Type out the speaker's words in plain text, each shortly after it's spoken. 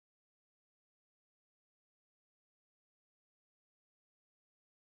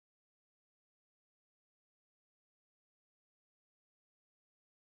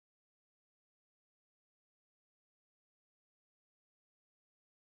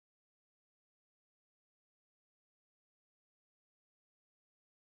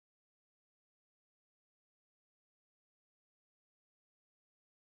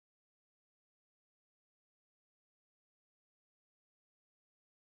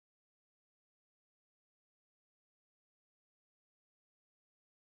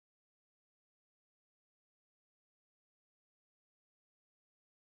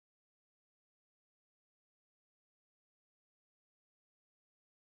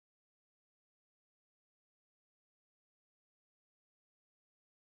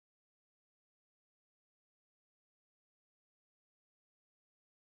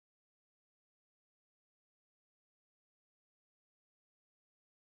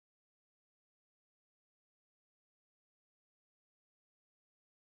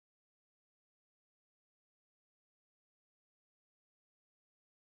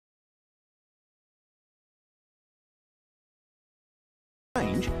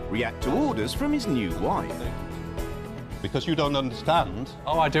change, react to orders from his new wife. Because you don't understand.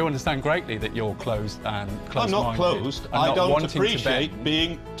 Oh, I do understand greatly that you're closed and closed-minded. I'm not closed. I don't appreciate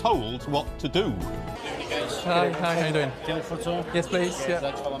being told what to do. Hi, how are you doing? Yes, please.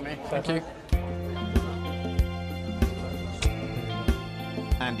 Yeah. Thank you.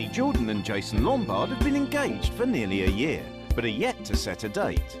 Andy Jordan and Jason Lombard have been engaged for nearly a year, but are yet to set a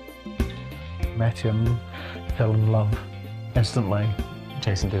date. Met him, fell in love instantly.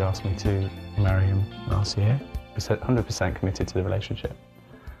 Jason did ask me to marry him last year. I said 100% committed to the relationship.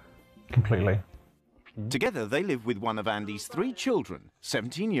 Completely. Together they live with one of Andy's 3 children,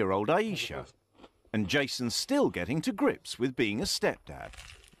 17-year-old Aisha. And Jason's still getting to grips with being a stepdad.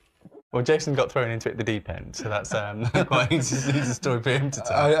 Well, Jason got thrown into it at the deep end, so that's quite an easy story for him to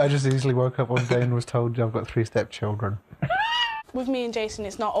tell. I just easily woke up one day and was told I've got 3 stepchildren. With me and Jason,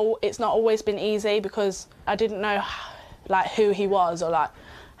 it's not always been easy because I didn't know like who he was or like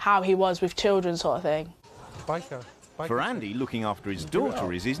how he was with children, sort of thing. For Andy, looking after his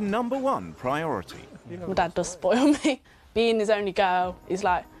daughter is his #1 priority. My dad does spoil me. Being his only girl, he's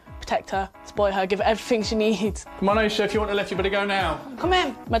like, protect her, spoil her, give her everything she needs. Come on, Aisha, if you want to lift, you better go now. Come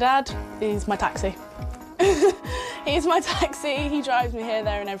in. My dad is my taxi. He's my taxi. He drives me here,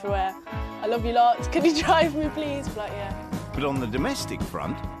 there and everywhere. I love you lots. Can you drive me, please? Like, yeah. But on the domestic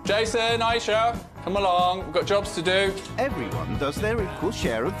front... Jason, Aisha, come along. We've got jobs to do. Everyone does their equal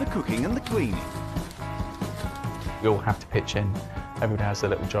share of the cooking and the cleaning. We all have to pitch in. Everybody has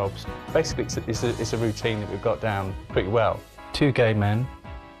their little jobs. Basically, it's a routine that we've got down pretty well. 2 gay men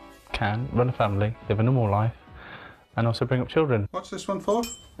can run a family, live a normal life, and also bring up children. What's this one for?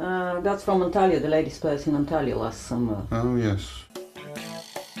 That's from Antalya, the ladies' place in Antalya last summer. Oh, yes.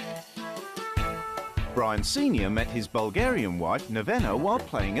 Brian Sr. met his Bulgarian wife, Nevana, while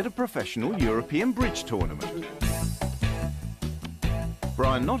playing at a professional European bridge tournament.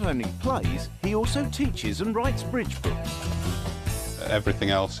 Brian not only plays, he also teaches and writes bridge books. Everything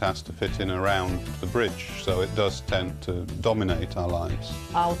else has to fit in around the bridge, so it does tend to dominate our lives.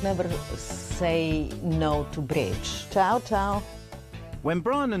 I would never say no to bridge. Ciao, ciao. When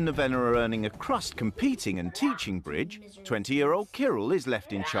Brian and Nevana are earning a crust competing and teaching bridge, 20-year-old Kirill is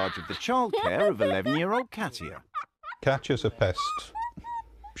left in charge of the childcare of 11-year-old Katia. Katya's a pest.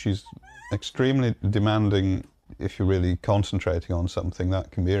 She's extremely demanding. If you're really concentrating on something,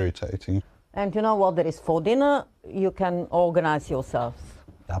 that can be irritating. And you know what there is for dinner? You can organize yourselves.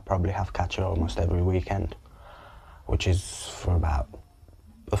 I probably have Katya almost every weekend, which is for about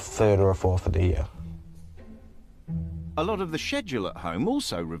a third or a fourth of the year. A lot of the schedule at home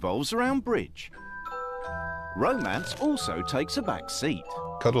also revolves around bridge. Romance also takes a back seat.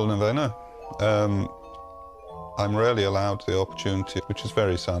 Cuddle Nevana. I'm rarely allowed the opportunity, which is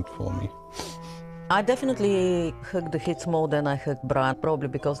very sad for me. I definitely hug the kids more than I hug Brian, probably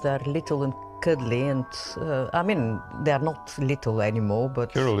because they're little and cuddly, and I mean, they're not little anymore,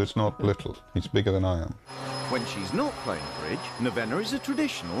 but... Kirill is not little. He's bigger than I am. When she's not playing bridge, Nevana is a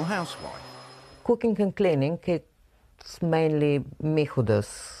traditional housewife. Cooking and cleaning, it's mainly me who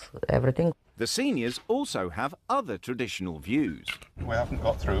does everything. The seniors also have other traditional views. We haven't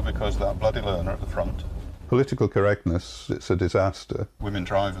got through because of that bloody learner at the front. Political correctness, it's a disaster. Women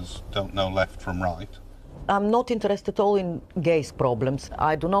drivers don't know left from right. I'm not interested at all in gays' problems.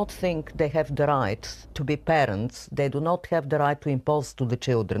 I do not think they have the right to be parents. They do not have the right to impose to the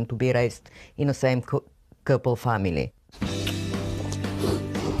children to be raised in the same couple family.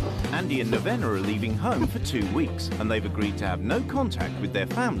 Andy and Nevana are leaving home for 2 weeks, and they've agreed to have no contact with their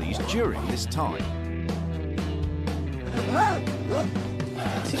families during this time.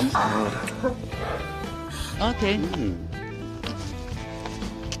 Okay.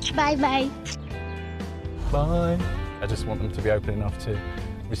 Bye-bye. Bye. I just want them to be open enough to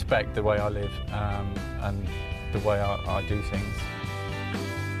respect the way I live and the way I do things.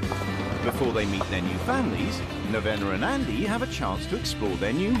 Before they meet their new families, Nevana and Andy have a chance to explore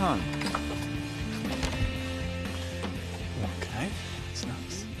their new home. Okay, that's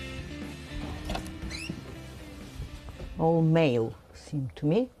nice. All male, seemed to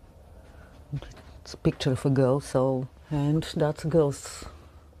me. It's a picture of a girl, so... And that's a girl's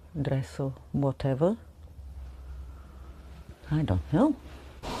dress or whatever. I don't know.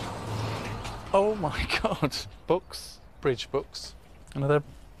 Oh my God! Books, bridge books, another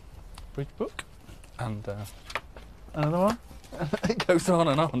bridge book, and another one. It goes on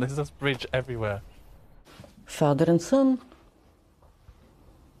and on. There's just bridge everywhere. Father and son.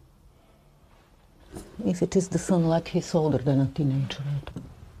 If it is the son, like he's older than a teenager.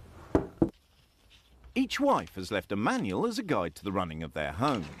 Each wife has left a manual as a guide to the running of their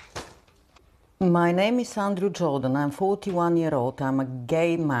home. My name is Andrew Jordan. I'm 41-year-old. I'm a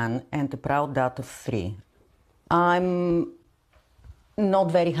gay man and a proud dad of 3. I'm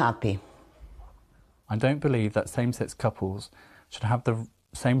not very happy. I don't believe that same-sex couples should have the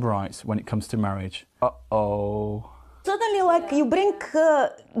same rights when it comes to marriage. Uh-oh. Suddenly, like, you bring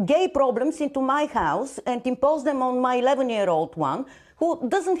gay problems into my house and impose them on my 11-year-old one who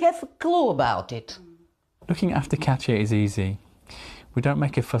doesn't have a clue about it. Looking after Katya is easy. We don't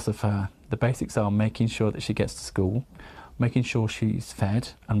make a fuss of her. The basics are making sure that she gets to school, making sure she's fed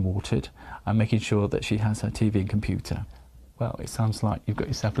and watered, and making sure that she has her TV and computer. Well, it sounds like you've got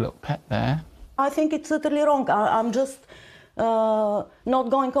yourself a little pet there. I think it's totally wrong. I'm just not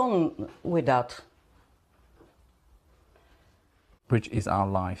going on with that. Bridge is our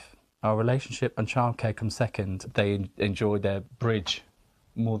life. Our relationship and childcare come second. They enjoy their bridge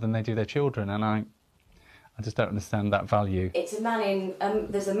more than they do their children, and I just don't understand that value. It's a man in,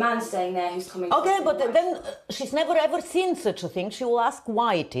 there's a man staying there who's coming... Okay, but then she's never ever seen such a thing. She will ask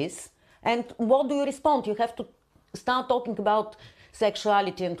why it is. And what do you respond? You have to start talking about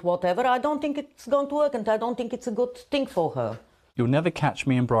sexuality and whatever. I don't think it's going to work, and I don't think it's a good thing for her. You'll never catch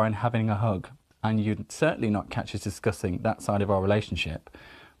me and Brian having a hug, and you'd certainly not catch us discussing that side of our relationship.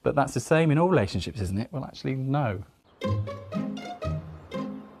 But that's the same in all relationships, isn't it? Well, actually, no.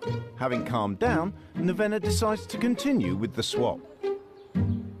 Having calmed down, Nevana decides to continue with the swap.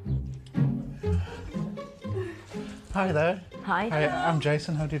 Hi there. Hi. Hi, I'm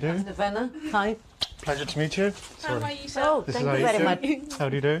Jason. How do you do? Nevana, hi. Pleasure to meet you. How are you, sir? Oh, This thank is you very Aisha. much. How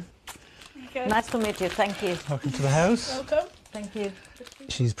do you do? Okay. Nice to meet you, thank you. Welcome to the house. Welcome. Thank you.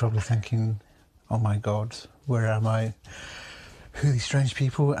 She's probably thinking, oh my God, where am I? Who are these strange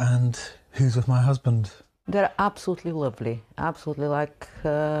people and who's with my husband? They're absolutely lovely, absolutely like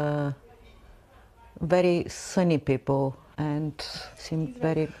very sunny people and seem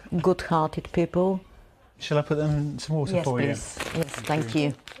very good-hearted people. Shall I put them in some water Yes, for please. Yes, thank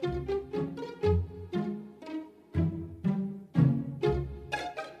you.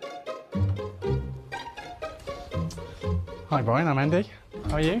 Hi, Brian. I'm Andy.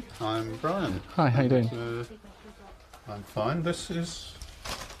 How are you? I'm Brian. Hi, how you doing? I'm fine. This is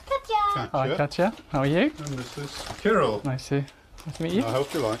Katya! Hi, Katya. How are you? And this is Kirill. Nice to meet you. I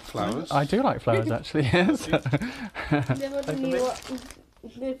hope you like flowers. I do like flowers, actually, yes. They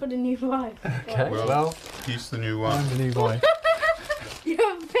put a new wife. Okay, Well, he's the new one. I'm the new boy.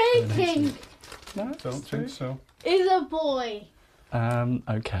 You're faking! No, Don't think so. Is a boy.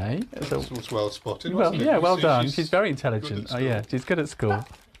 Okay. So, This was well spotted, well, wasn't it? yeah, You well see, done. She's very intelligent. good at Oh, yeah, school. she's good at school.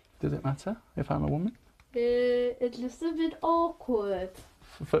 Does it matter if I'm a woman? It's just a bit awkward.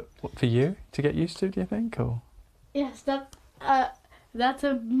 For you to get used to, do you think, or? Yes, that a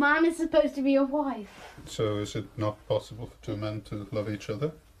man is supposed to be a wife. So is it not possible for two men to love each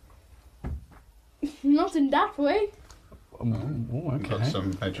other? Not in that way. Oh, We've got okay.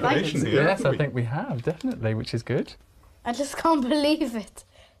 some education here. Yes, haven't I we? think we have, definitely, which is good. I just can't believe it.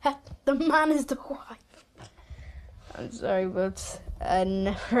 The man is the wife. I'm sorry, but I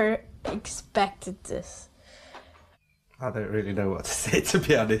never expected this. I don't really know what to say, to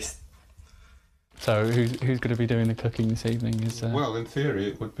be honest. So who's going to be doing the cooking this evening? Is Well, in theory,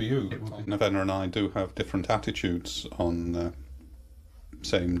 it would be you. Nevana and I do have different attitudes on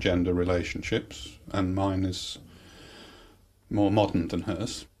same-gender relationships, and mine is more modern than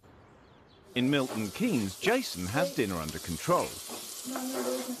hers. In Milton Keynes, Jason has dinner under control.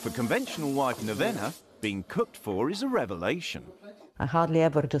 For conventional wife Nevana, being cooked for is a revelation. I hardly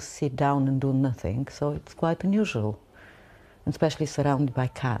ever just sit down and do nothing, so it's quite unusual, especially surrounded by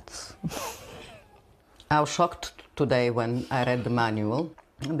cats. I was shocked today when I read the manual,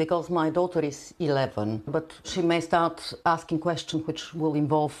 because my daughter is 11, but she may start asking questions which will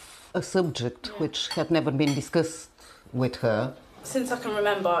involve a subject which had never been discussed with her. Since I can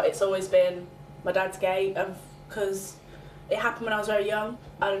remember, it's always been my dad's gay, because it happened when I was very young.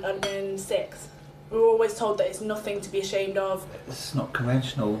 I'd been 6. We were always told that it's nothing to be ashamed of. It's not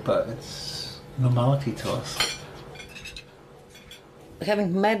conventional, but it's normality to us.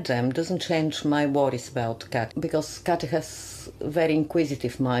 Having met them doesn't change my worries about Kat, because Kat has a very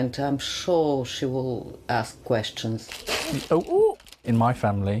inquisitive mind. I'm sure she will ask questions. Oh, in my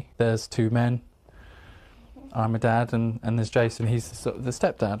family, there's 2 men. I'm a dad, and there's Jason. He's the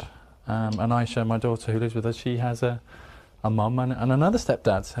stepdad. And Aisha, my daughter who lives with us, she has a mum and another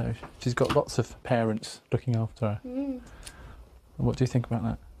stepdad. So she's got lots of parents looking after her. Mm. What do you think about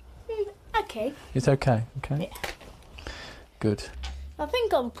that? Okay. It's okay. Okay. Yeah. Good. I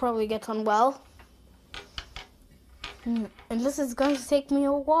think I'll probably get on well. Unless it's going to take me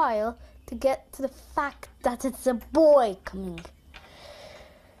a while to get to the fact that it's a boy coming.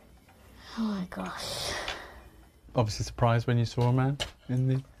 Oh my gosh. Obviously surprised when you saw a man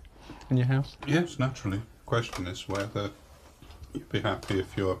in your house? Yes, naturally. Question is whether you'd be happy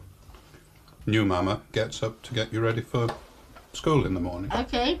if your new mama gets up to get you ready for school in the morning.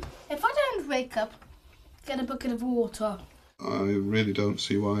 Okay. If I don't wake up, get a bucket of water. I really don't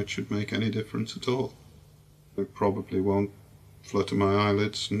see why it should make any difference at all. I probably won't flutter my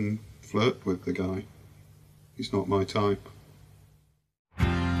eyelids and flirt with the guy. He's not my type.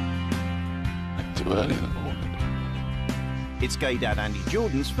 Too early in the morning. It's gay dad Andy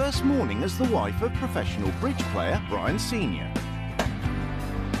Jordan's first morning as the wife of professional bridge player Brian Sr.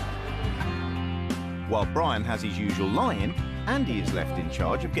 While Brian has his usual lie-in, Andy is left in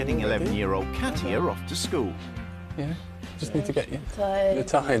charge of getting 11-year-old Katia off to school. Yeah, just need to get you. Tired. You're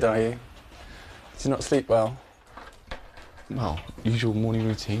tired, are you? Did you not sleep well? Well, usual morning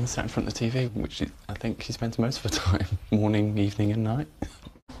routine, sat in front of the TV, which I think she spends most of her time, morning, evening and night.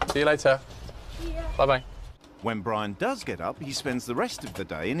 See you later. Yeah. Bye-bye. When Brian does get up, he spends the rest of the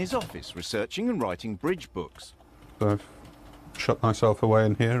day in his office researching and writing bridge books. I've shut myself away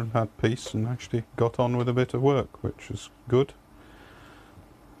in here and had peace and actually got on with a bit of work, which is good.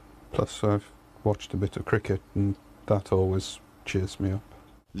 Plus I've watched a bit of cricket and that always cheers me up.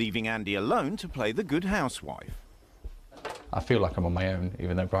 Leaving Andy alone to play the good housewife. I feel like I'm on my own,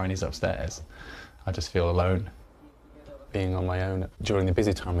 even though Brian is upstairs. I just feel alone. Being on my own during the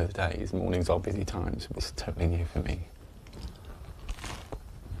busy time of the day, mornings are busy times, it's totally new for me.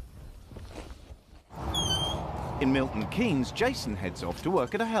 In Milton Keynes, Jason heads off to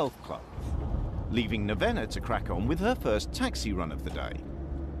work at a health club, leaving Nevana to crack on with her first taxi run of the day,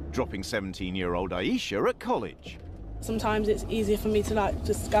 dropping 17-year-old Aisha at college. Sometimes it's easier for me to like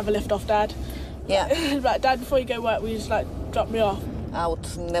just have a lift off Dad. Yeah. Like, Dad, before you go work, will you just like drop me off? I would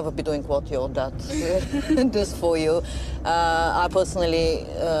never be doing what your dad does for you. I personally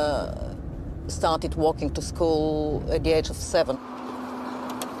started walking to school at the age of 7.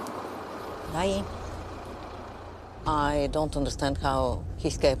 Hi. I don't understand how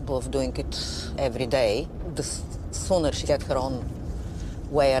he's capable of doing it every day. The sooner she gets her own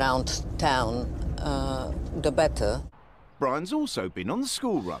way around town, the better. Brian's also been on the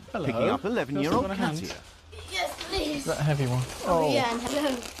school run, Hello. picking up 11-year-old Can I have a Katia. Yes, please. Is that a heavy one? Oh, yeah, and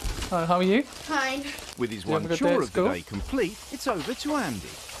hello. Oh, how are you? Fine. With his Did you have one a good day chore at of the school? day complete, it's over to Andy.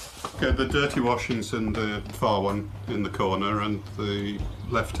 Okay, the dirty washing's in the far one in the corner and the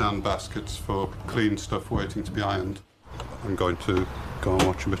left-hand baskets for clean stuff waiting to be ironed. I'm going to go and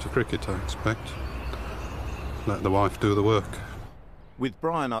watch a bit of cricket, I expect. Let the wife do the work. With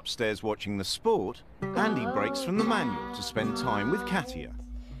Brian upstairs watching the sport, Andy breaks from the manual to spend time with Katia.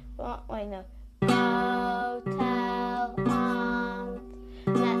 What? Wait, no. Go tell Aunt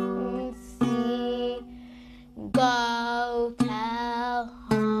Nancy. Go tell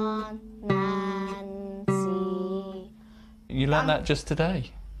Aunt Nancy. You learned that just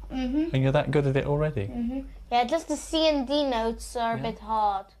today? Mm-hmm. And you're that good at it already? Mm-hmm. Yeah, just the C and D notes are a bit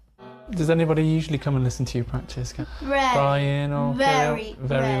hard. Does anybody usually come and listen to you practice? Rarely. Brian or Very, Phil?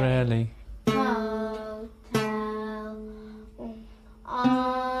 Very rarely. Go tell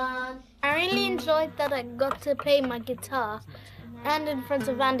Aunt. I really enjoyed that I got to play my guitar and in front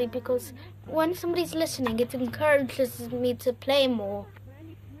of Andy because when somebody's listening, it encourages me to play more.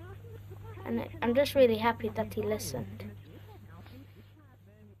 And I'm just really happy that he listened.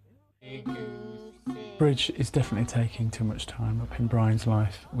 Bridge is definitely taking too much time up in Brian's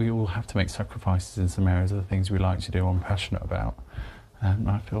life. We all have to make sacrifices in some areas of the things we like to do or I'm passionate about. And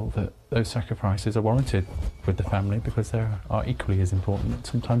I feel that those sacrifices are warranted with the family because they are equally as important,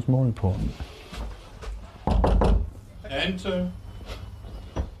 sometimes more important. Enter.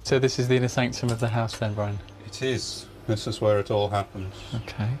 So this is the inner sanctum of the house then, Brian? It is. This is where it all happens.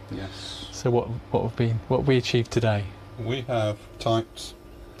 Okay. Yes. So what have we achieved today? We have typed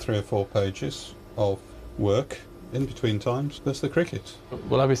 3 or 4 pages of work. In between times, there's the cricket.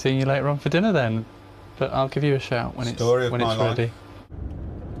 Well, I'll be seeing you later on for dinner then, but I'll give you a shout when it's ready.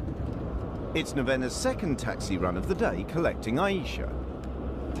 It's Nevana's second taxi run of the day, collecting Aisha.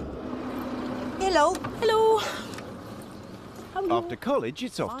 Hello. Hello. After college,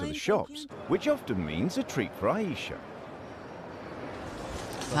 it's off to the shops, which often means a treat for Aisha.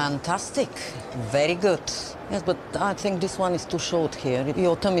 Fantastic. Very good. Yes, but I think this one is too short here.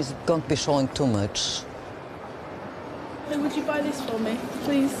 Your tummy is going to be showing too much. Hey, would you buy this for me,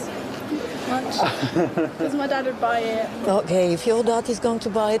 please? Much? Because my dad would buy it. Okay, if your dad is going to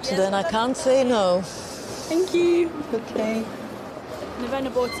buy it, then I can't say no. Thank you. Okay.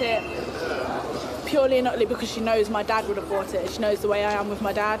 Nevana bought it purely and utterly because she knows my dad would have bought it. She knows the way I am with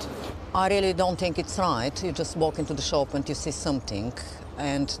my dad. I really don't think it's right. You just walk into the shop and you see something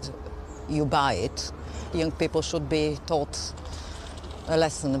and you buy it. Young people should be taught a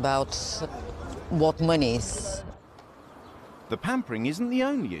lesson about what money is. The pampering isn't the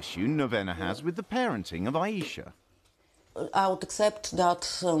only issue Nevana has with the parenting of Aisha. I would accept that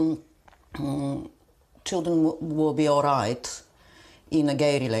children will be all right in a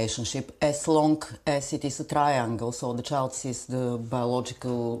gay relationship as long as it is a triangle, so the child sees the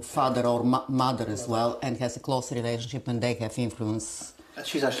biological father or mother as well and has a close relationship and they have influence. And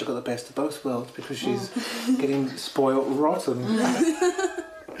she's actually got the best of both worlds because she's getting spoiled rotten.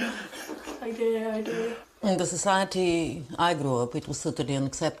 I do. In the society I grew up, it was certainly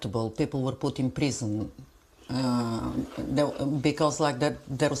unacceptable. People were put in prison because like that,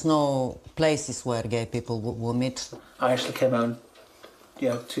 there was no places where gay people would meet. I actually came out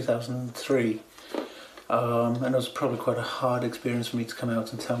in 2003, and it was probably quite a hard experience for me to come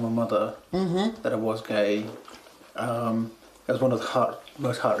out and tell my mother that I was gay. It was one of the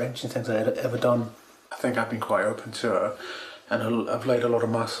most heart-wrenching things I had ever done. I think I've been quite open to her, and I've laid a lot of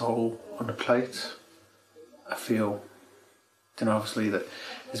my soul on the plate. I feel, obviously that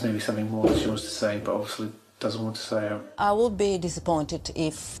there's maybe something more that she wants to say, but obviously doesn't want to say it. I would be disappointed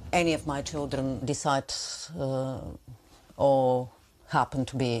if any of my children decide or happen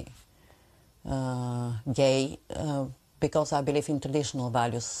to be gay, because I believe in traditional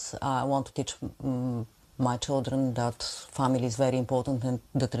values. I want to teach my children that family is very important and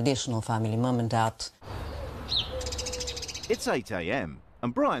the traditional family, mum and dad. It's 8 a.m.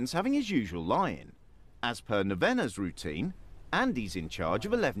 and Brian's having his usual lie-in. As per Nevana's routine, Andy's in charge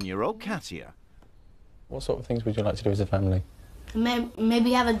of 11-year-old Katia. What sort of things would you like to do as a family?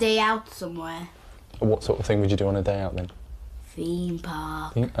 Maybe have a day out somewhere. What sort of thing would you do on a day out then? Theme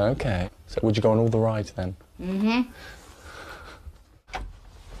park. Okay. So would you go on all the rides then? Sorry.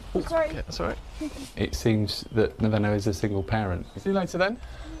 Okay, that's all right. It seems that Nevana is a single parent. See you later then.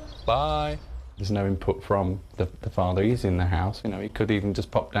 Bye. There's no input from the father. He's in the house. He could even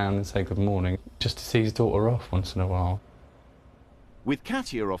just pop down and say good morning, just to see his daughter off once in a while. With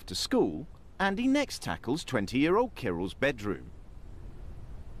Katia off to school, Andy next tackles 20-year-old Kirill's bedroom.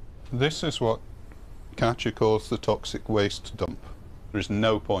 This is what Katya calls the toxic waste dump. There is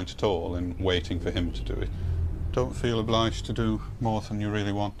no point at all in waiting for him to do it. Don't feel obliged to do more than you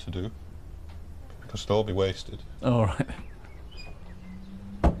really want to do, because it'll all be wasted. All right.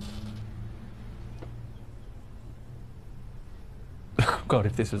 God,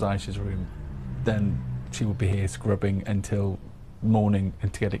 if this was Aisha's room, then she would be here scrubbing until morning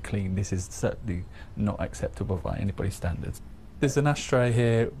and to get it clean. This is certainly not acceptable by anybody's standards. There's an ashtray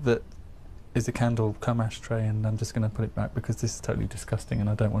here that is a candle cum ashtray, and I'm just going to put it back because this is totally disgusting and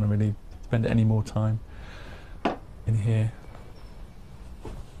I don't want to really spend any more time in here.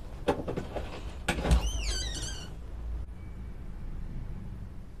 I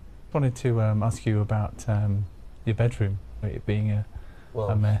wanted to ask you about your bedroom, it being a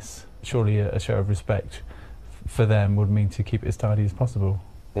mess. Surely a show of respect for them would mean to keep it as tidy as possible.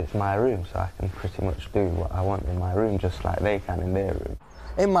 It's my room, so I can pretty much do what I want in my room, just like they can in their room.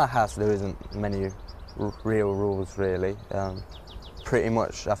 In my house, there isn't many real rules, really. Pretty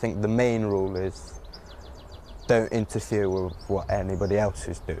much, I think the main rule is don't interfere with what anybody else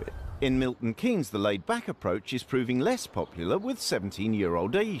is doing. In Milton Keynes, the laid-back approach is proving less popular with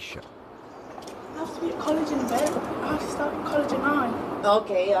 17-year-old Aisha. I have to be at college in a bit. I have to start college at 9.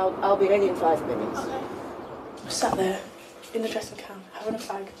 Okay, I'll be ready in 5 minutes. Okay. I sat there in the dressing gown, having a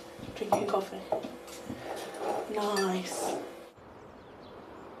fag, drinking coffee. Nice.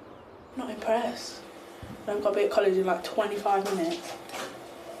 Not impressed. I've got to be at college in like 25 minutes.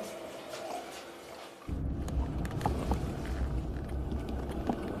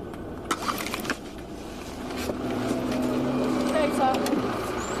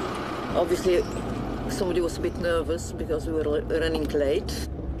 Obviously, somebody was a bit nervous because we were running late.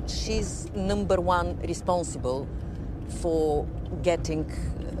 She's #1 responsible for getting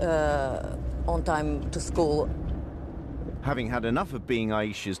on time to school. Having had enough of being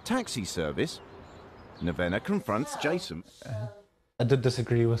Aisha's taxi service, Nevana confronts Jason. I did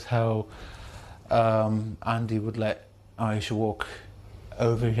disagree with how Andy would let Aisha walk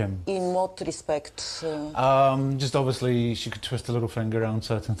over him. In what respect? Just obviously she could twist a little finger around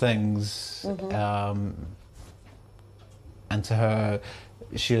certain things, and to her,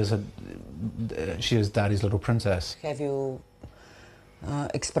 she is Daddy's little princess. Have you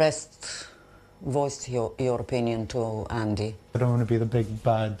voiced your opinion to Andy? I don't want to be the big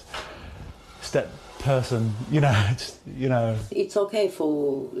bad step person, It's okay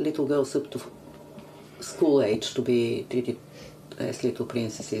for little girls up to school age to be treated as little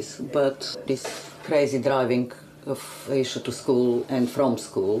princesses, but this crazy driving of Aisha to school and from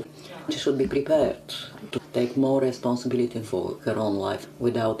school, she should be prepared to take more responsibility for her own life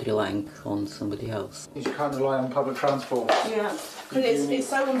without relying on somebody else. You can't rely on public transport. Yeah, because it's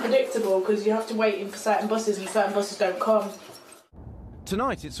so unpredictable because you have to wait for certain buses and certain buses don't come.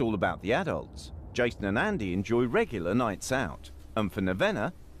 Tonight it's all about the adults. Jason and Andy enjoy regular nights out. And for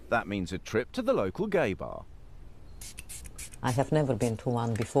Nevena, that means a trip to the local gay bar. I have never been to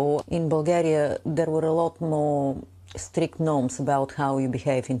one before. In Bulgaria, there were a lot more strict norms about how you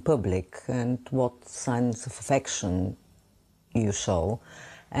behave in public and what signs of affection you show.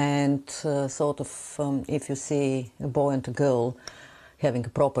 And if you see a boy and a girl having a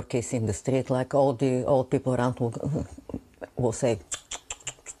proper kiss in the street, like all the old people around will say,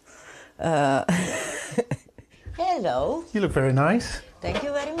 hello. You look very nice. Thank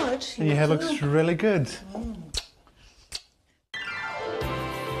you very much. And your hair looks really good.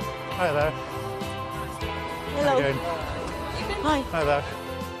 Hi there. Hello. How you doing? Hi. Hi there.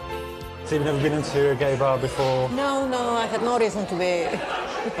 So you've never been into a gay bar before? No, I had no reason to be.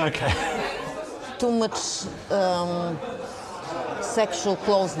 Okay. Too much sexual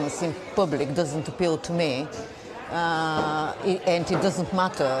closeness in public doesn't appeal to me. And it doesn't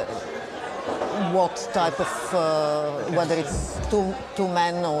matter what type of, whether it's two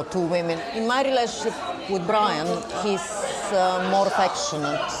men or two women. In my relationship with Brian, he's more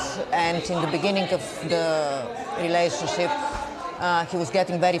affectionate, and in the beginning of the relationship, he was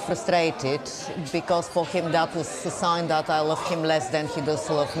getting very frustrated because for him that was a sign that I love him less than he does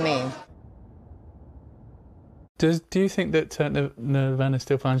love me. Do you think that Nevana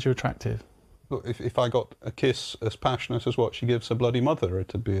still finds you attractive? Look, if I got a kiss as passionate as what she gives her bloody mother,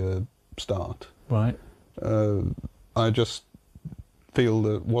 it'd be a start. Right. I just feel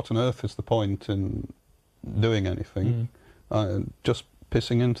that what on earth is the point in doing anything? Just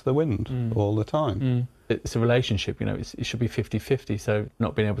pissing into the wind all the time. It's a relationship, you know, it should be 50-50, so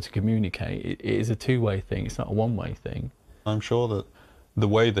not being able to communicate, it is a two-way thing, it's not a one-way thing. I'm sure that the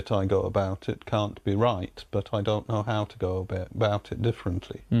way that I go about it can't be right, but I don't know how to go about it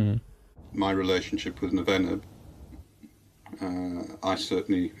differently. My relationship with Nevena, I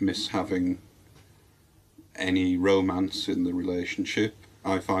certainly miss having any romance in the relationship.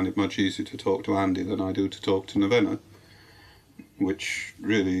 I find it much easier to talk to Andy than I do to talk to Nevena, which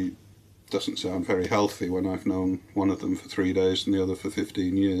really doesn't sound very healthy when I've known one of them for 3 days and the other for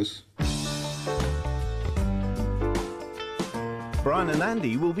 15 years. Brian and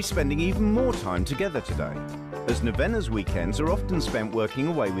Andy will be spending even more time together today, as Nevena's weekends are often spent working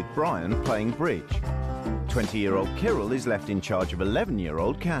away with Brian playing bridge. 20-year-old Kirill is left in charge of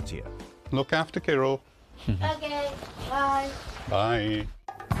 11-year-old Katia. Look after Kirill. Okay, bye. Bye.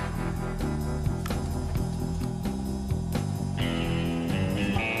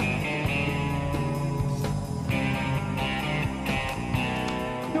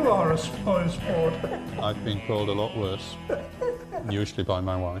 You are a spoil sport. I've been called a lot worse, usually by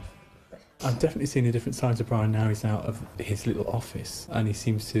my wife. I've definitely seen a different side to Brian now he's out of his little office, and he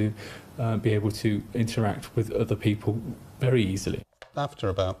seems to be able to interact with other people very easily. After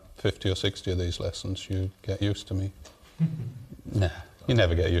about 50 or 60 of these lessons, you get used to me. Nah, you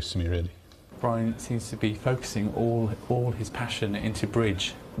never get used to me, really. Brian seems to be focusing all his passion into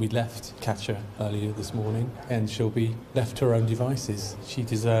bridge. We left Katja earlier this morning, and she'll be left to her own devices. She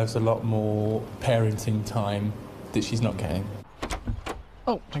deserves a lot more parenting time that she's not getting.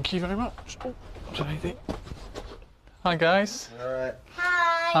 Oh, thank you very much. Oh, lady. Hi, guys. All right.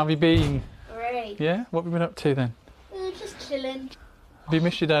 Hi. How have you been? Great. Yeah? What have you been up to then? We were just chilling. Have you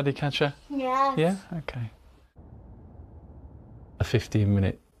missed your daddy, Katja? Yeah. Yeah? Okay. A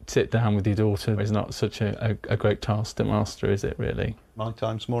 15-minute sit down with your daughter is not such a great task to master, is it, really? My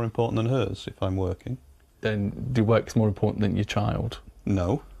time's more important than hers if I'm working. Then the work's more important than your child?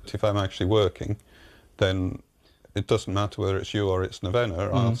 No. If I'm actually working, then it doesn't matter whether it's you or it's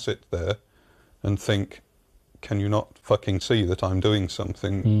Nevena. I'll sit there and think, can you not fucking see that I'm doing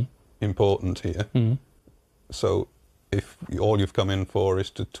something important here? So if all you've come in for is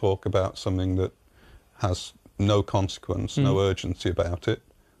to talk about something that has no consequence, no urgency about it,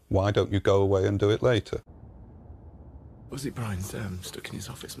 why don't you go away and do it later? Was it Brian's stuck in his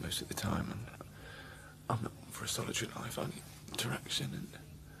office most of the time, and I'm not for a solitary life. I need interaction,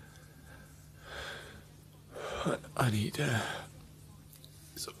 and I need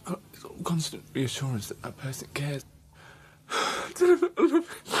sort of constant reassurance that that person cares.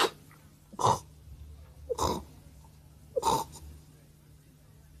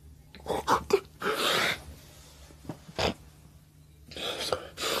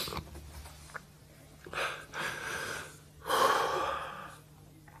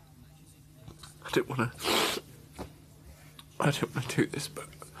 I don't want to I don't want to do this, but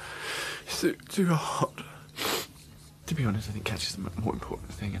it's too hard. To be honest, I think catch is the more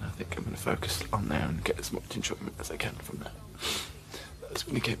important thing, and I think I'm going to focus on there and get as much enjoyment as I can from that. That's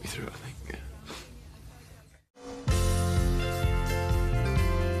going to get me through, I think.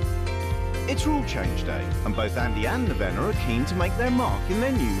 It's rule change day, and both Andy and Nevana are keen to make their mark in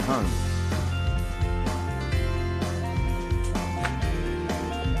their new home.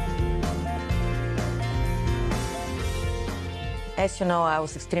 As you know, I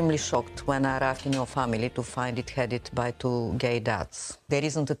was extremely shocked when I arrived in your family to find it headed by two gay dads. There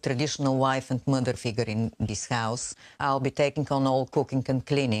isn't a traditional wife and mother figure in this house. I'll be taking on all cooking and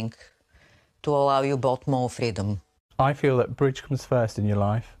cleaning to allow you both more freedom. I feel that bridge comes first in your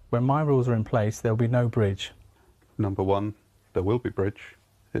life. When my rules are in place, there'll be no bridge. Number one, there will be bridge.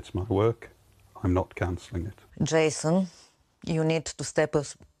 It's my work. I'm not cancelling it. Jason, you need to step up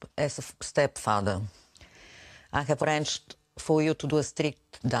as a stepfather. I have arranged for you to do a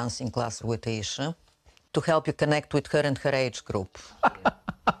strict dancing class with Aisha to help you connect with her and her age group.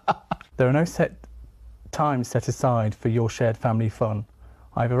 There are no set times set aside for your shared family fun.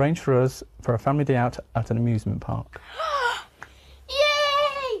 I've arranged for us for a family day out at an amusement park.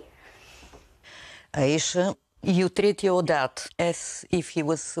 Yay! Aisha, you treat your dad as if he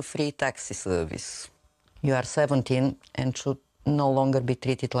was a free taxi service. You are 17 and should no longer be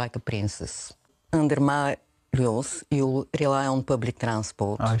treated like a princess. Under my rules, you'll rely on public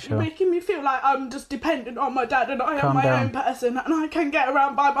transport. You're making me feel like I'm just dependent on my dad and I am my own person and I can get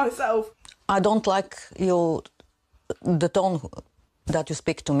around by myself. I don't like the tone that you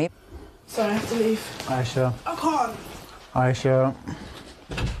speak to me. So I have to leave. Aisha. I can't. Aisha.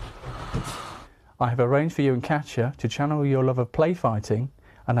 I have arranged for you and Katya to channel your love of play fighting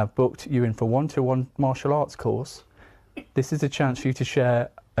and have booked you in for one-to-one martial arts course. This is a chance for you to share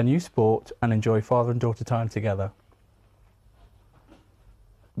a new sport and enjoy father and daughter time together.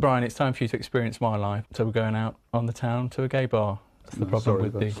 Brian, it's time for you to experience my life. So we're going out on the town to a gay bar. That's the problem sorry,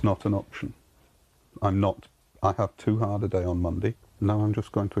 with that's not an option. I have too hard a day on Monday. Now I'm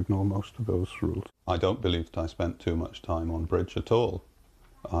just going to ignore most of those rules. I don't believe that I spent too much time on bridge at all.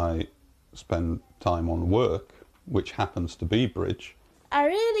 I spend time on work, which happens to be bridge. I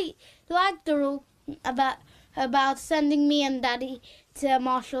really like the rule about sending me and Daddy to a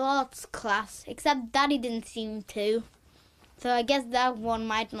martial arts class, except Daddy didn't seem to. So I guess that one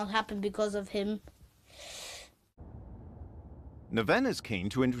might not happen because of him. Nevana's keen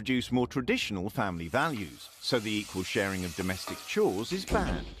to introduce more traditional family values, so the equal sharing of domestic chores is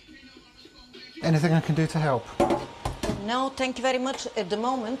banned. Anything I can do to help? No, thank you very much at the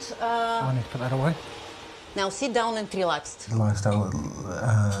moment. I need to put that away. Now sit down and relax. The lifestyle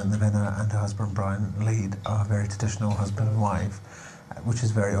Nevana and her husband Brian lead are very traditional husband and wife, which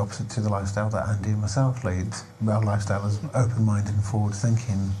is very opposite to the lifestyle that Andy and myself lead. Our lifestyle is open-minded and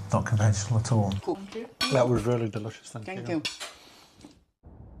forward-thinking, not conventional at all. Thank you. That was really delicious, thank you.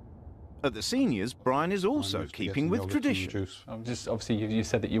 At the seniors, Brian is also keeping with tradition. Obviously, you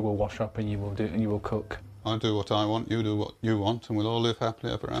said that you will wash up and you will cook. I do what I want, you do what you want, and we'll all live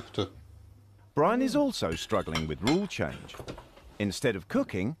happily ever after. Brian is also struggling with rule change. Instead of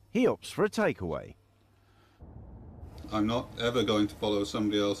cooking, he opts for a takeaway. I'm not ever going to follow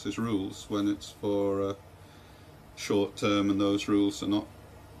somebody else's rules when it's for short term, and those rules are not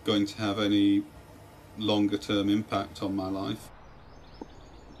going to have any longer term impact on my life.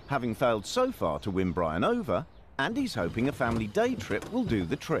 Having failed so far to win Brian over, Andy's hoping a family day trip will do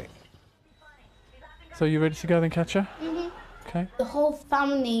the trick. So you ready to go then, Katya? Mm-hmm. Okay. The whole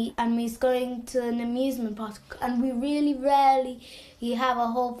family and me is going to an amusement park, and we really rarely have a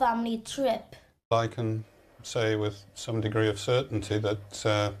whole family trip. I can say with some degree of certainty that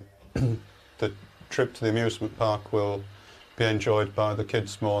the trip to the amusement park will be enjoyed by the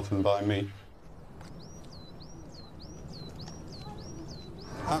kids more than by me.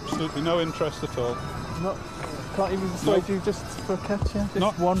 Absolutely no interest at all. Can't even persuade you just for Katya? Just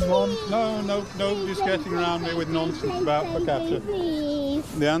Not 1-1? No, nobody's getting around me with nonsense about Katya.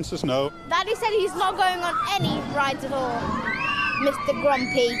 The answer's no. Daddy said he's not going on any rides at all, Mr.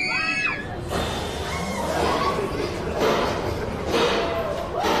 Grumpy.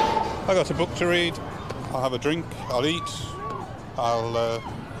 I got a book to read, I'll have a drink, I'll eat, I'll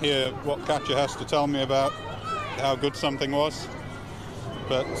hear what Katya has to tell me about how good something was.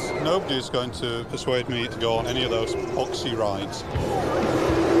 But nobody's going to persuade me to go on any of those boxy rides.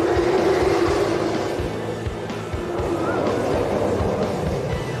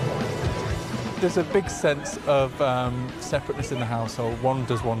 There's a big sense of separateness in the household. One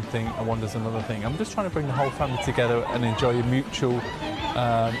does one thing and one does another thing. I'm just trying to bring the whole family together and enjoy a mutual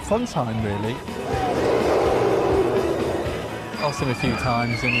fun time, really. asked him a few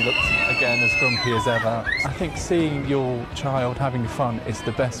times and he looked again as grumpy as ever. I think seeing your child having fun is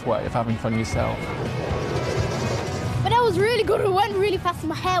the best way of having fun yourself. But that was really good. It went really fast and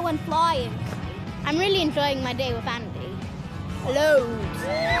my hair went flying. I'm really enjoying my day with Andy. Loads.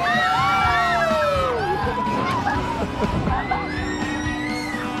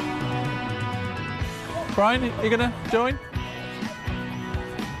 Brian, are you going to join?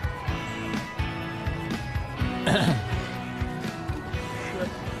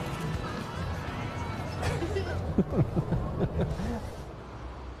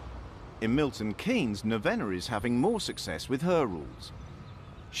 In Milton Keynes, Nevana is having more success with her rules.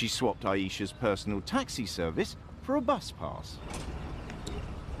 She swapped Aisha's personal taxi service for a bus pass.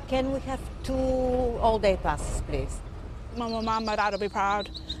 Can we have 2 all-day passes, please? My mum and my dad will be proud,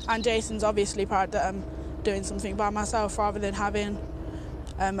 and Jason's obviously proud that I'm doing something by myself rather than having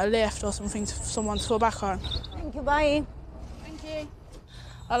a lift or something for someone to fall back on. Thank you, bye. Thank you.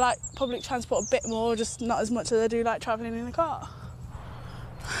 I like public transport a bit more, just not as much as I do like travelling in a car.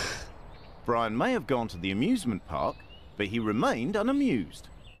 Brian may have gone to the amusement park, but he remained unamused.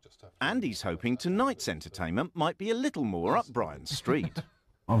 Andy's hoping tonight's entertainment might be a little more up Brian's street.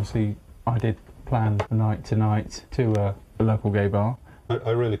 Obviously, I did plan the night tonight to a local gay bar.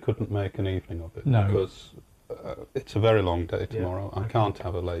 I really couldn't make an evening of it. No. Because it's a very long day tomorrow. I can't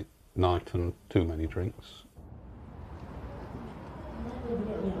have a late night and too many drinks.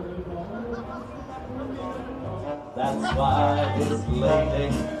 That's why this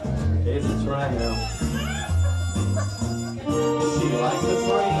lady is a tramp. She likes to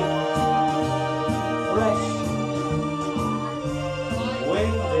breathe fresh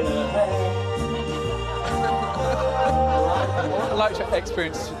wind in her hair. I'd like to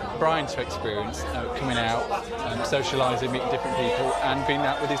experience, Brian to experience, coming out, socialising, meeting different people and being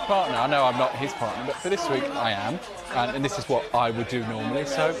out with his partner. I know I'm not his partner, but for this week I am, and this is what I would do normally,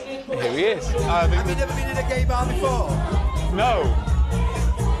 so here he is. Have you never been in a gay bar before? No.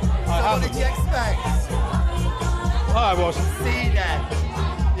 What did you expect? I wasn't. See then.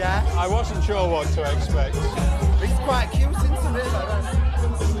 Yeah? I wasn't sure what to expect. He's quite cute, isn't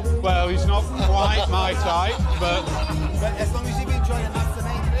he? Well, he's not quite my type, but as long as you've enjoyed it, that's the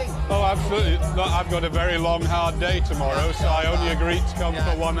main thing. oh, absolutely. Look, I've got a very long, hard day tomorrow, so I only agreed to come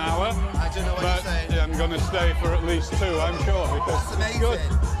for 1 hour. I don't know what but you're saying. I'm going to stay for at least 2, I'm sure, because That's amazing. it's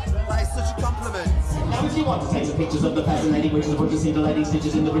good. That is such a compliment. Now if you want to take some pictures of the fascinating witches, what you see the ladies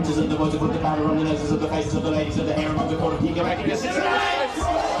stitches in the breeches of the boys, put the powder on the noses of the faces of the ladies of the hair above the quarter peak of actors.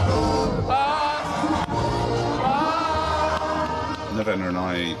 Nevana and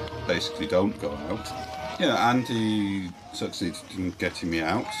I basically don't go out. Yeah, Andy succeeded in getting me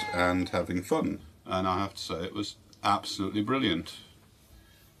out and having fun. And I have to say it was absolutely brilliant.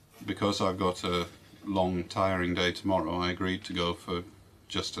 Because I've got a long, tiring day tomorrow, I agreed to go for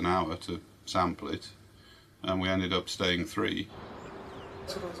just an hour to sample it. And we ended up staying 3.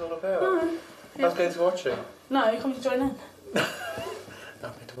 That's what it was all about. No. I was going to watch it. No, come to join in.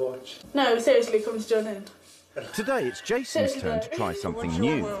 Nothing to watch. No, seriously, come to join in. Today it's Jason's turn to try something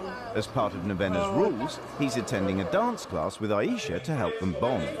new. As part of Nevana's rules, he's attending a dance class with Aisha to help them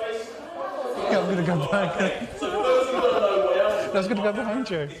bond. Yeah, I'm going to go back. I was going to go behind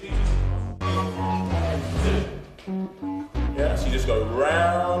you. Yeah, so you just go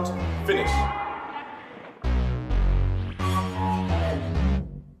round, finish.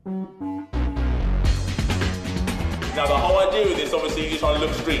 Now the whole idea with this, obviously, you're trying to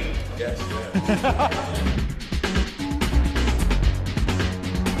look street. Yes, yeah.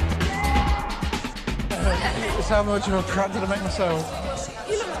 It's how much of a prat did I make myself?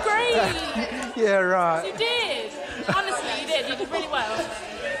 You looked great. Yeah, right. You did. Honestly, you did. You did really well.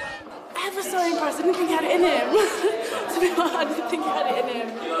 Ever so impressed. I didn't think he had it in him. To be honest, I didn't think he had it in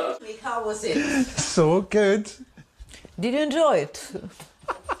him. How was it? So good. Did you enjoy it?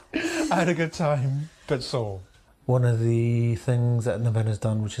 I had a good time, but sore. One of the things that Nevana's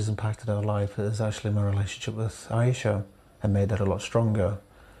done which has impacted our life is actually my relationship with Aisha and made that a lot stronger.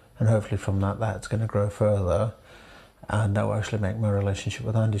 And hopefully from that, that's going to grow further. And that will actually make my relationship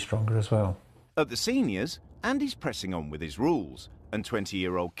with Andy stronger as well. At the seniors, Andy's pressing on with his rules, and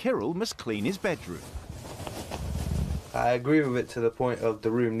 20-year-old Kirill must clean his bedroom. I agree with it to the point of the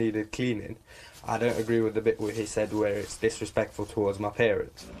room needed cleaning. I don't agree with the bit where he said where it's disrespectful towards my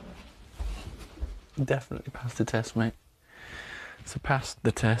parents. Definitely passed the test, mate. So passed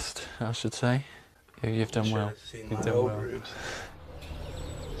the test, I should say. Yeah, you've done well. You've done well.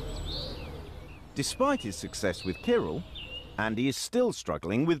 Despite his success with Kirill, Andy is still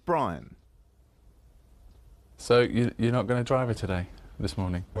struggling with Brian. So you're not going to drive her today? this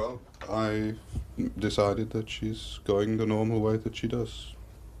morning? Well, I decided that she's going the normal way that she does.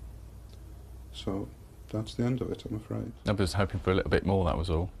 So that's the end of it, I'm afraid. I was hoping for a little bit more, that was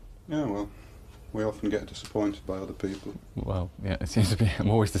all. Yeah, well, we often get disappointed by other people. Well, yeah, it seems to be, I'm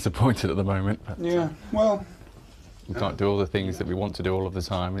always disappointed at the moment. But, yeah, well... We can't do all the things that we want to do all of the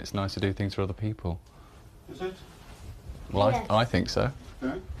time. It's nice to do things for other people. Is it? Well, Yes. I think so.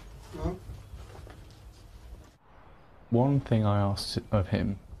 Yeah, well... One thing I asked of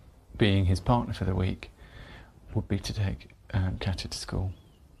him, being his partner for the week, would be to take Katya to school.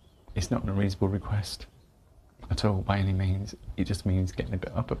 It's not an unreasonable request at all, by any means. It just means getting a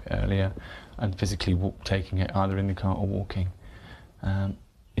bit up a bit earlier and physically taking it either in the car or walking.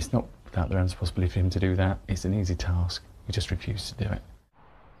 It's not without the realms of possibility for him to do that. It's an easy task. He just refused to do it.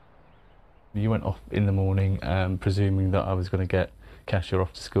 You went off in the morning presuming that I was going to get Katya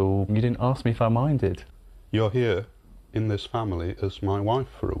off to school. You didn't ask me if I minded. You're here in this family as my wife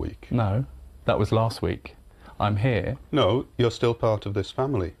for a week. No, that was last week. I'm here. No, you're still part of this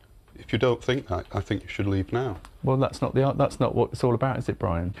family. If you don't think that, I think you should leave now. Well, that's not what it's all about, is it,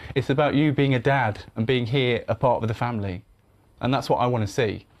 Brian? It's about you being a dad and being here a part of the family. And that's what I want to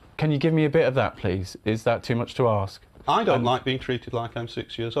see. Can you give me a bit of that, please? Is that too much to ask? I don't like being treated like I'm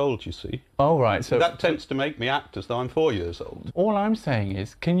 6 years old, you see. Oh, right, so... That tends to make me act as though I'm 4 years old. All I'm saying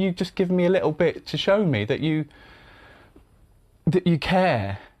is, can you just give me a little bit to show me that you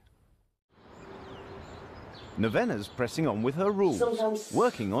care? Nevana's pressing on with her rules, Sometimes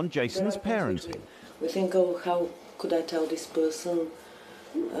working on Jason's parenting. We think, oh, how could I tell this person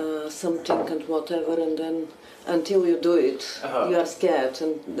something and whatever, and then until you do it, you are scared,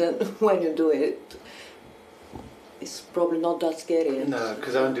 and then when you do it, it's probably not that scary. No,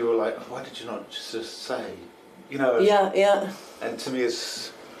 because Andy were like, why did you not just say? You know? Yeah, yeah. And to me,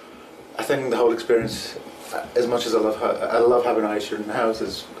 I think the whole experience, as much as I love having Aisha in the house,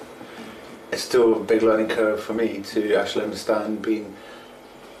 it's still a big learning curve for me to actually understand being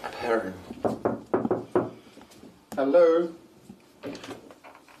a parent. Hello?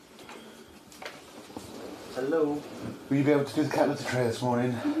 Hello? Will you be able to do the cat litter tray this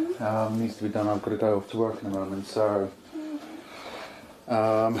morning? Needs to be done. I've got to go off to work in a moment, so...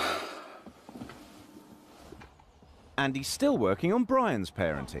 Andy's still working on Brian's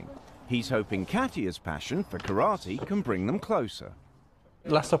parenting. He's hoping Katya's passion for karate can bring them closer.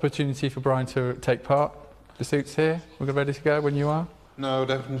 Last opportunity for Brian to take part. The suit's here. We're ready to go when you are. No,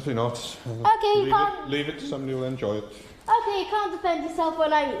 definitely not. Okay, you can't... Leave it to somebody who'll enjoy it. Okay, you can't defend yourself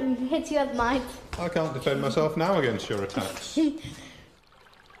when I hit you at night. I can't defend myself now against your attacks.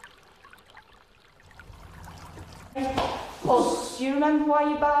 Oh, do you remember why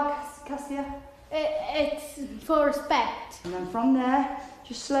you bark, Cassia? It's for respect. And then from there,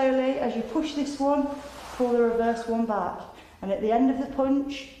 just slowly, as you push this one, pull the reverse one back. And at the end of the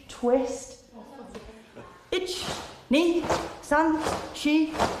punch, twist. Ich, ni, san,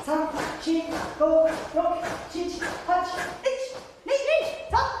 chi, go, rock, chi, touch, ich, ni,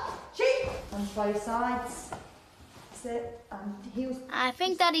 san, chi. And both sides. That's it. And heels. I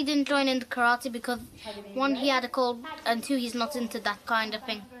think Daddy didn't join into karate because, one, he had a cold, and two, he's not into that kind of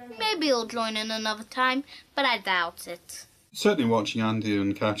thing. Maybe he'll join in another time, but I doubt it. Certainly watching Andy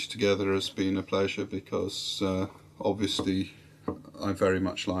and Katya together has been a pleasure because obviously I very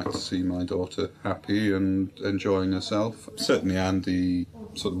much like to see my daughter happy and enjoying herself. Certainly Andy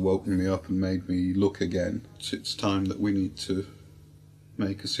sort of woken me up and made me look again. It's time that we need to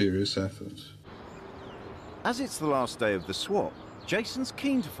make a serious effort. As it's the last day of the swap, Jason's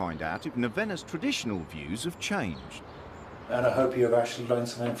keen to find out if Nevana's traditional views have changed. And I hope you've actually learned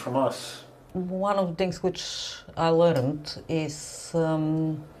something from us. One of the things which I learned is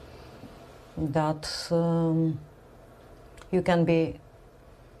that you can be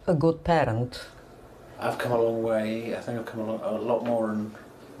a good parent. I've come a long way. I think I've come a lot more in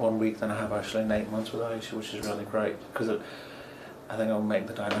 1 week than I have actually in 8 months with Aisha, which is really great because I think it'll make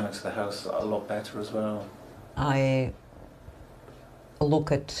the dynamics of the house a lot better as well. I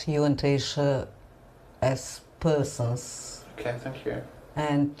look at you and Aisha as persons. Okay, thank you.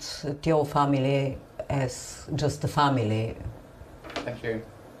 And at your family as just a family. Thank you.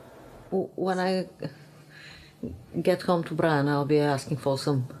 When I get home to Brian, I'll be asking for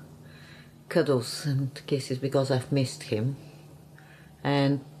some cuddles and kisses because I've missed him.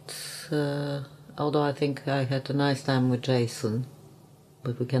 And although I think I had a nice time with Jason,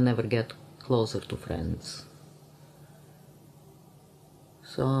 but we can never get closer to friends.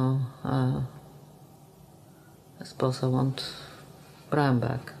 So I suppose I want Brian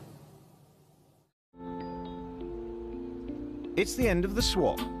back. It's the end of the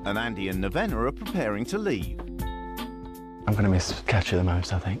swap, and Andy and Nevana are preparing to leave. I'm going to miss Katya the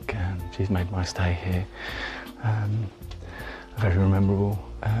most, I think. She's made my stay here a very memorable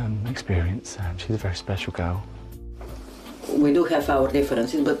experience. She's a very special girl. We do have our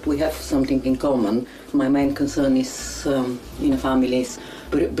differences, but we have something in common. My main concern is, in a family, is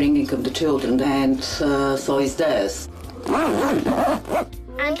bringing up the children, and so is theirs. I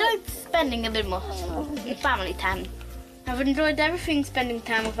enjoyed spending a bit more family time. I've enjoyed everything spending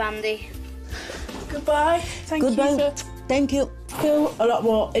time with Andy. Goodbye. Thank Goodbye. you. Thank you. I feel a lot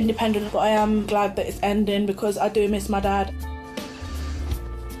more independent, but I am glad that it's ending because I do miss my dad.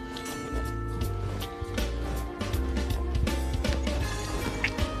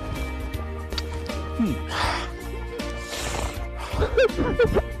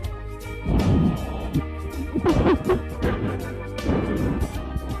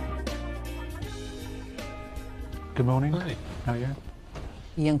 Good morning. Hi. How are you?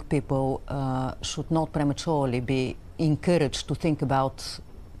 Young people should not prematurely be encouraged to think about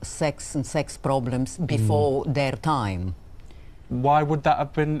sex and sex problems before their time. Why would that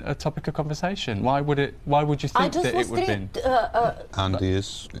have been a topic of conversation? Why would you think that it would have been? Andy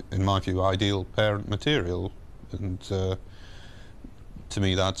is, in my view, ideal parent material, and to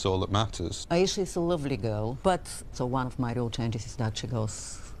me that's all that matters. Aisha is a lovely girl, but so one of my real changes is that she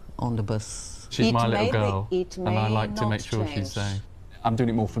goes on the bus. She's my little girl, and I like to make sure she's safe. I'm doing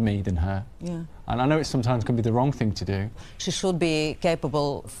it more for me than her. Yeah. And I know it sometimes can be the wrong thing to do. She should be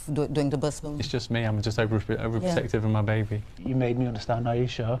capable of doing the bus. It's just me, I'm just overprotective of my baby. You made me understand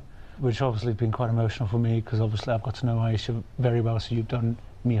Aisha, which obviously has been quite emotional for me because obviously I've got to know Aisha very well, so you've done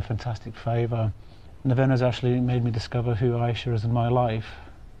me a fantastic favour. Nevena's actually made me discover who Aisha is in my life.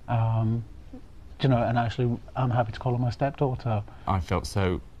 You know, and actually I'm happy to call her my stepdaughter. I felt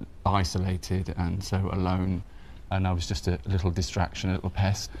so isolated and so alone, and I was just a little distraction, a little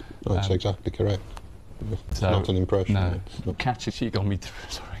pest. Oh, that's exactly correct. It's so, not an impression. No. Katya, she got me through,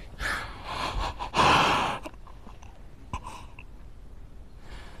 sorry.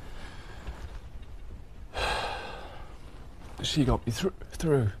 She got me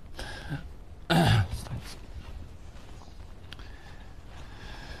through.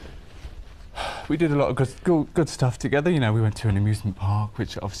 We did a lot of good stuff together. You know, we went to an amusement park,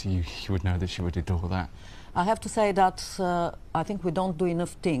 which obviously you would know that she would adore that. I have to say that I think we don't do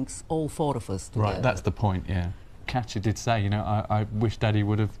enough things, all four of us together. Right, that's the point, yeah. Katya did say, you know, I wish Daddy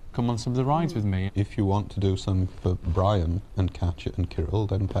would have come on some of the rides with me. If you want to do something for Brian and Katya and Kirill,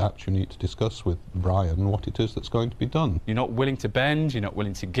 then perhaps you need to discuss with Brian what it is that's going to be done. You're not willing to bend, you're not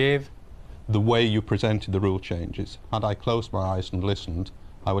willing to give. The way you presented the rule changes, had I closed my eyes and listened,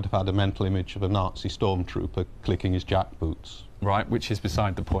 I would have had a mental image of a Nazi stormtrooper clicking his jackboots. Right, which is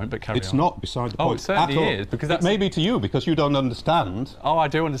beside the point, but carry on. It's not beside the point. Oh, it certainly is, because that's... It may be to you, because you don't understand. Oh, I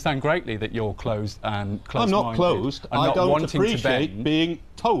do understand greatly that you're closed and closed-minded. I'm not closed. I don't appreciate being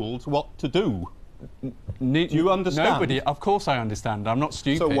told what to do. Do you understand? Nobody, of course I understand. I'm not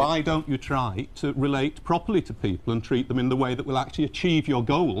stupid. So why don't you try to relate properly to people and treat them in the way that will actually achieve your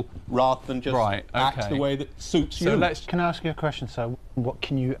goal, rather than just act the way that suits you? Can I ask you a question, sir? What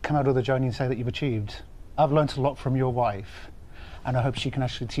can you come out of the journey and say that you've achieved? I've learnt a lot from your wife, and I hope she can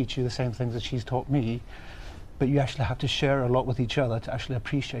actually teach you the same things that she's taught me, but you actually have to share a lot with each other to actually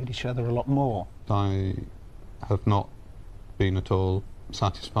appreciate each other a lot more. I have not been at all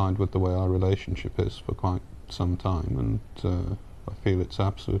satisfied with the way our relationship is for quite some time, and I feel it's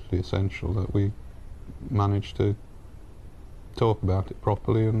absolutely essential that we manage to talk about it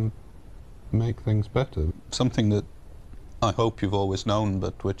properly and make things better. Something that I hope you've always known,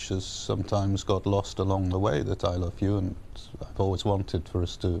 but which has sometimes got lost along the way, that I love you, and I've always wanted for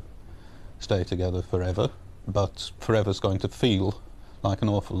us to stay together forever, but forever's going to feel like an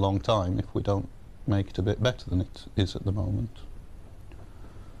awful long time if we don't make it a bit better than it is at the moment.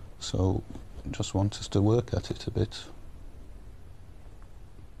 So, just want us to work at it a bit.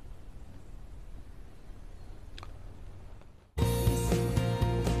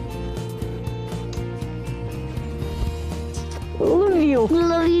 Love you.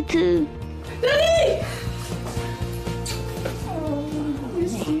 Love you too. Daddy!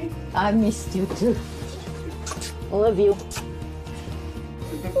 I missed you too. Love you.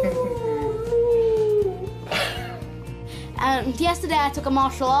 Yesterday I took a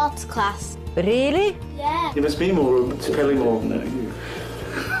martial arts class. Really? Yeah. There must be more room to play more. No.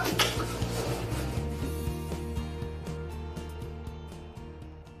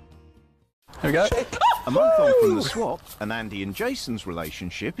 Here we go. A month on from the swap, and Andy and Jason's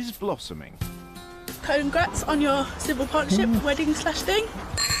relationship is blossoming. Congrats on your civil partnership wedding/thing.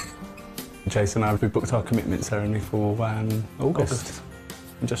 Jason and I, we booked our commitment ceremony for August.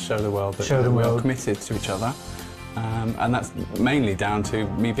 And just show the world that we are committed to each other. and that's mainly down to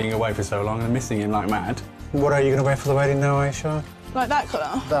me being away for so long and missing him like mad. What are you going to wear for the wedding now, Aisha? Like that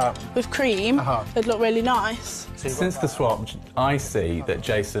colour? That. With cream, it'd look really nice. Since the swap, I see that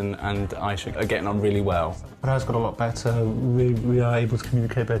Jason and Aisha are getting on really well. But ours got a lot better. We are able to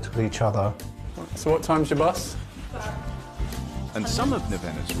communicate better with each other. So what time's your bus? And some of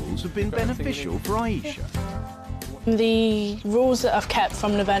Nevana's rules have been beneficial for Aisha. The rules that I've kept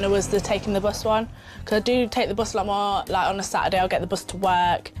from Nevana was the taking the bus one, because I do take the bus a lot more. Like on a Saturday, I'll get the bus to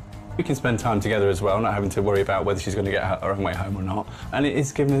work. We can spend time together as well, not having to worry about whether she's going to get her own way home or not. And it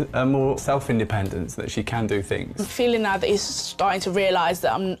is giving her more self-independence, that she can do things. I'm feeling now that he's starting to realise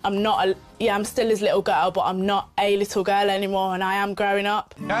that I'm not I'm still his little girl, but I'm not a little girl anymore, and I am growing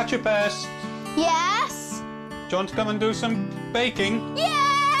up. Catch your pest. Yes? Do you want to come and do some baking? Yeah!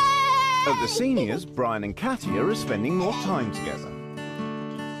 At the seniors, Brian and Katia are spending more time together.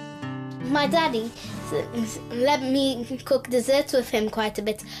 My daddy let me cook desserts with him quite a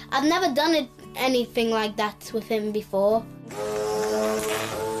bit. I've never done anything like that with him before.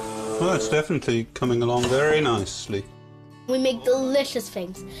 Well, it's definitely coming along very nicely. We make delicious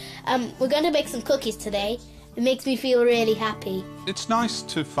things. We're going to bake some cookies today. It makes me feel really happy. It's nice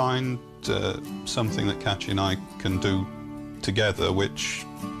to find something that Katia and I can do together, which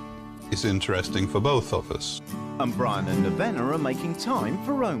is interesting for both of us. And Brian and Nevana are making time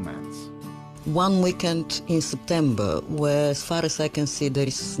for romance. One weekend in September, where, as far as I can see, there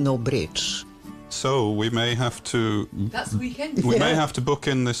is no bridge. So we may have to... That's the weekend. We may have to book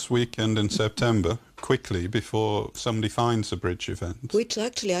in this weekend in September, quickly, before somebody finds a bridge event. Which,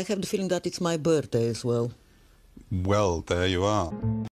 actually, I have the feeling that it's my birthday as well. Well, there you are.